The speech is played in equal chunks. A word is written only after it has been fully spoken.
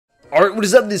Alright, what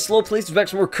is up? This is Slow Place. We're back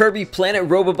to more Kirby Planet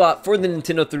Robobot for the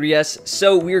Nintendo 3DS.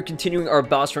 So we are continuing our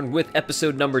boss run with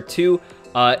episode number 2.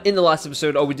 In the last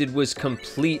episode, all we did was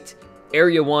complete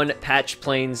Area 1, Patch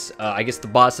Plains. I guess the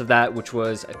boss of that, which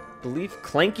was, I believe,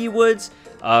 Clanky Woods.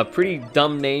 Pretty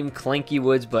dumb name, Clanky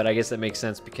Woods, but I guess that makes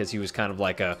sense because he was kind of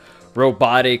like a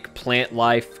robotic plant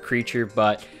life creature.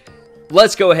 But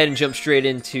let's go ahead and jump straight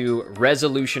into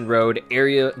Resolution Road,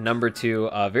 Area number 2.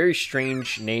 Very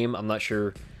strange name. I'm not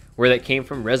sure where that came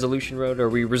from. Resolution Road. Are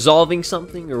we resolving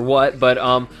something or what? But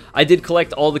I did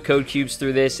collect all the code cubes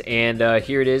through this, and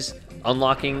here it is,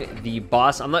 unlocking the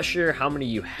boss. I'm not sure how many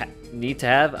you need to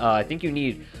have. I think you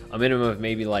need a minimum of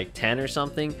maybe like 10 or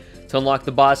something to unlock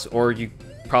the boss, or you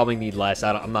probably need less.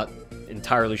 I'm not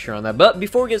entirely sure on that. But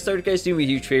before we get started, guys, do me a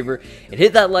huge favor and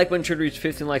hit that like button. Try to reach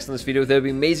 15 likes on this video. That would be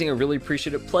amazing. I really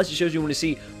appreciate it. Plus, it shows you want to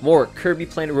see more Kirby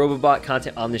Planet Robobot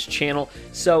content on this channel.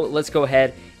 So let's go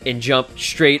ahead and jump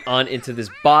straight on into this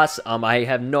boss. I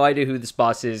have no idea who this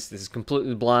boss is. This is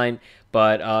completely blind,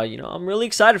 but you know, I'm really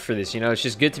excited for this. You know, it's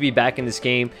just good to be back in this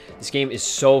game. This game is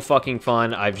so fucking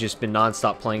fun. I've just been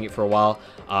non-stop playing it for a while.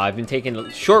 I've been taking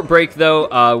a short break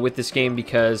though with this game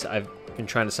because I've been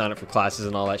trying to sign up for classes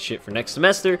and all that shit for next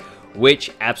semester, which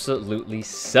absolutely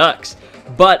sucks.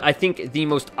 But I think the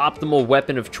most optimal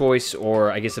weapon of choice,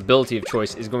 or I guess ability of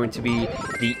choice, is going to be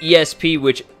the ESP,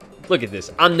 which, look at this.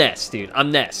 I'm Ness, dude.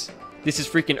 I'm Ness. This is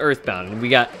freaking Earthbound. And we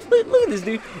got, look at this,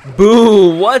 dude.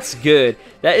 Boom. What's good?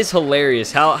 That is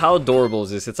hilarious. How adorable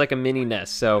is this? It's like a mini Ness.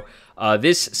 So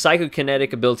this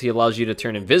psychokinetic ability allows you to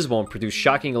turn invisible and produce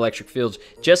shocking electric fields,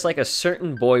 just like a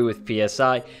certain boy with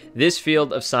PSI. This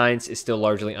field of science is still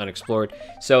largely unexplored.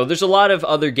 So there's a lot of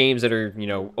other games that are, you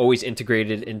know, always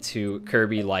integrated into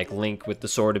Kirby, like Link with the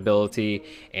sword ability,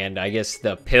 and I guess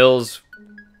the pills,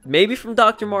 maybe from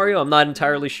Dr. Mario. I'm not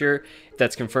entirely sure if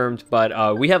that's confirmed,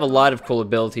 but we have a lot of cool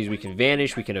abilities. We can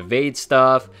vanish, we can evade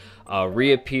stuff,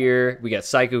 reappear. We got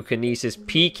psychokinesis,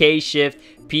 PK shift,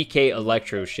 PK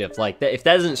electro shift. Like that, if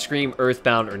that doesn't scream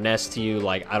Earthbound or Nest to you,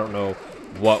 like, I don't know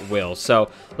what will. So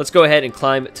let's go ahead and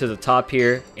climb to the top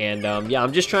here, and yeah,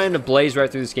 I'm just trying to blaze right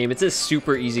through this game. It's a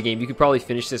super easy game. You could probably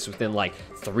finish this within like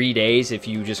 3 days if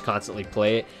you just constantly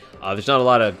play it. There's not a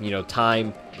lot of, you know,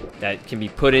 time that can be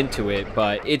put into it,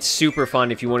 but it's super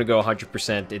fun. If you want to go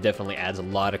 100%, it definitely adds a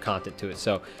lot of content to it.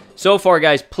 So far,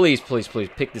 guys, please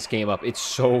pick this game up. It's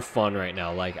so fun right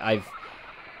now. Like,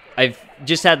 I've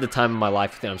just had the time of my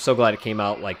life with it. I'm so glad it came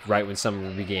out like right when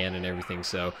summer began and everything.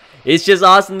 So it's just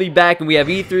awesome to be back, and we have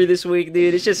E3 this week,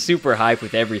 dude. It's just super hype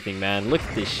with everything, man. Look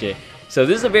at this shit. So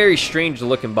this is a very strange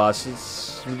looking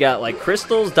boss. We got like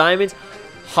crystals, diamonds,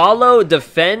 Holo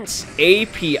Defense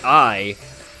API.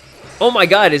 Oh my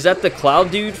god, is that the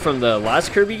cloud dude from the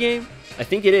last Kirby game? I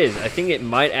think it is. I think it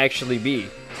might actually be.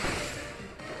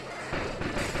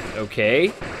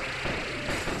 Okay.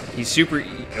 He's super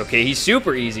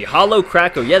easy. Holo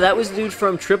Kracko. Yeah, that was the dude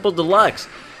from Triple Deluxe.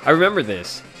 I remember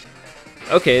this.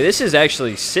 Okay, this is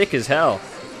actually sick as hell.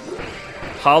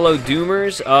 Holo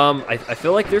Doomers. I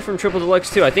feel like they're from Triple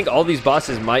Deluxe too. I think all these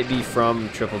bosses might be from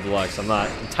Triple Deluxe. I'm not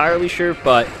entirely sure,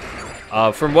 but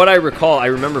from what I recall, I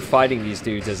remember fighting these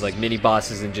dudes as like mini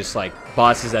bosses and just like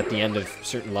bosses at the end of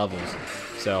certain levels.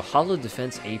 So Holo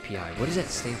Defense API. What does that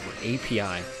stand for?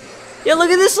 API. Yeah,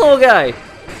 look at this little guy.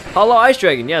 Holo Ice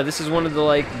Dragon. Yeah, this is one of the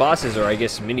like bosses, or I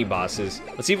guess mini bosses.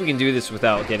 Let's see if we can do this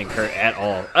without getting hurt at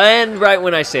all. And right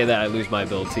when I say that, I lose my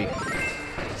ability.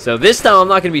 So this time I'm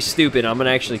not going to be stupid. I'm going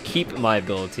to actually keep my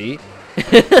ability.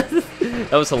 That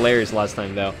was hilarious last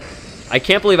time, though. I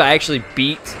can't believe I actually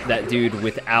beat that dude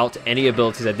without any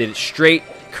abilities. I did it straight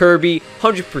Kirby,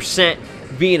 100%,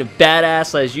 being a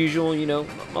badass as usual, you know.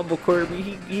 My boy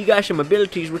Kirby, he got some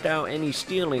abilities without any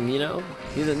stealing, you know.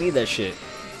 He doesn't need that shit.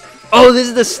 Oh, this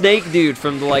is the snake dude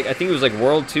from the, like, I think it was like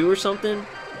World 2 or something.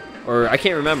 Or I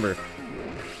can't remember.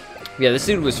 Yeah, this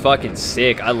dude was fucking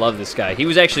sick. I love this guy. He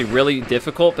was actually really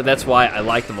difficult, but that's why I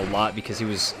liked him a lot, because he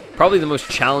was probably the most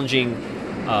challenging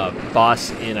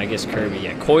boss in, I guess, Kirby.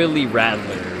 Yeah, Coily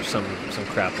Rattler or some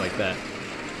crap like that.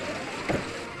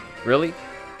 Really?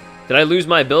 Did I lose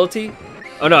my ability?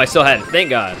 Oh no, I still had it. Thank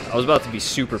God. I was about to be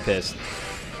super pissed.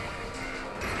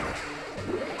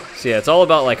 So yeah, it's all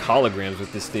about like holograms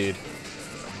with this dude.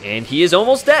 And he is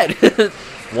almost dead.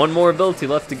 One more ability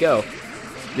left to go.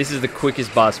 This is the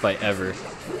quickest boss fight ever.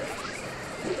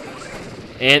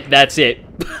 And that's it.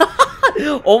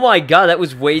 Oh my god, that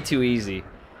was way too easy.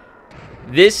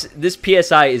 This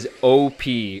PSI is OP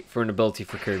for an ability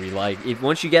for Kirby. Like, if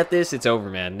once you get this, it's over,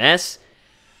 man. Ness,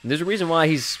 there's a reason why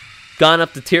he's gone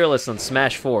up the tier list on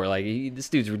Smash 4. Like, this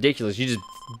dude's ridiculous. You just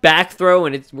back throw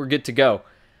and we're good to go.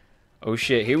 Oh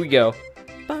shit, here we go.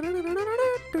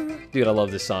 Dude, I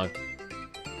love this song.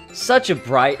 Such a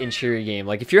bright and cheery game.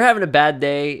 Like, if you're having a bad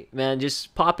day, man,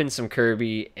 just pop in some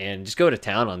Kirby and just go to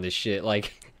town on this shit.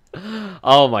 Like,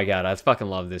 oh my god, I fucking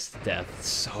love this to death. It's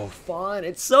so fun.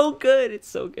 It's so good. It's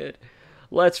so good.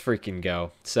 Let's freaking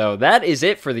go. So that is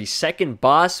it for the second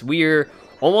boss. We're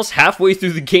almost halfway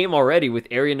through the game already with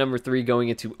area number 3 going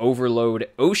into Overload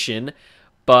Ocean.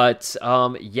 But,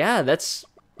 yeah, that's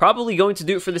probably going to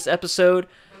do it for this episode.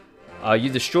 You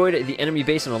destroyed the enemy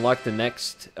base and unlocked the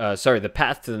next, the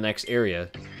path to the next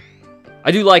area.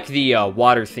 I do like the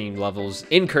water-themed levels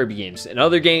in Kirby games. In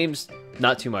other games,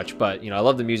 not too much, but, you know, I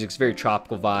love the music. It's a very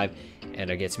tropical vibe,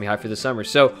 and it gets me high for the summer.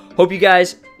 So, hope you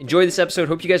guys enjoyed this episode.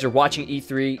 Hope you guys are watching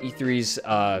E3. E3's,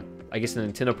 I guess, the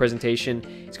Nintendo presentation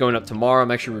is going up tomorrow.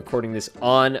 I'm actually recording this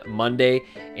on Monday,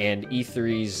 and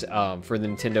E3's for the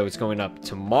Nintendo is going up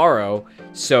tomorrow.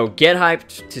 So get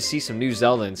hyped to see some new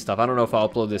Zelda and stuff. I don't know if I'll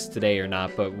upload this today or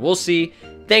not, but we'll see.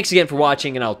 Thanks again for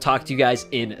watching, and I'll talk to you guys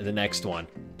in the next one.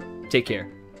 Take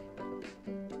care.